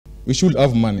we should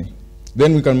have money.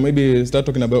 Then we can maybe start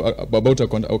talking about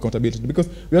accountability, because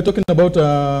we are talking about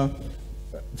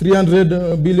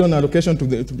 300 billion allocation to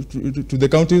the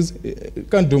counties.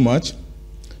 It can't do much.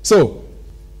 So,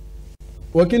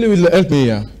 Wakili will help me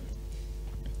here.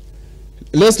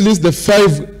 Let's list the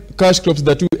 5 cash crops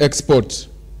that we export,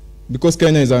 because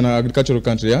Kenya is an agricultural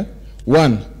country. Yeah?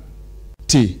 1,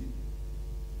 tea.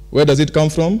 Where does it come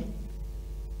from?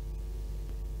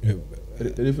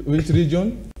 Which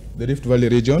region? The Rift Valley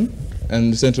region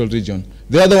and the Central region.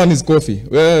 The other one is coffee.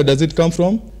 Where does it come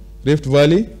from? Rift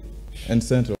Valley and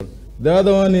Central. The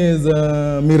other one is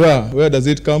miraa. Where does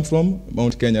it come from?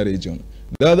 Mount Kenya region.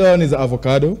 The other one is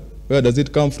avocado. Where does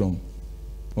it come from?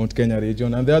 Mount Kenya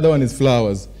region. And the other one is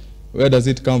flowers. Where does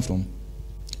it come from?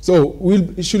 So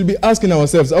we should be asking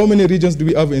ourselves, how many regions do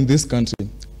we have in this country?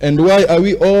 And why are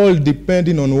we all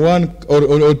depending on one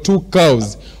or 2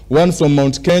 cows, one from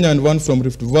Mount Kenya and one from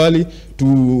Rift Valley,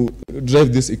 to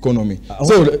drive this economy? I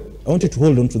want you to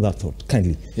hold on to that thought,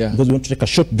 kindly, because we want to take a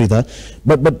short breather.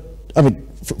 But I mean,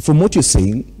 from what you're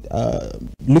saying,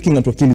 looking at Wakili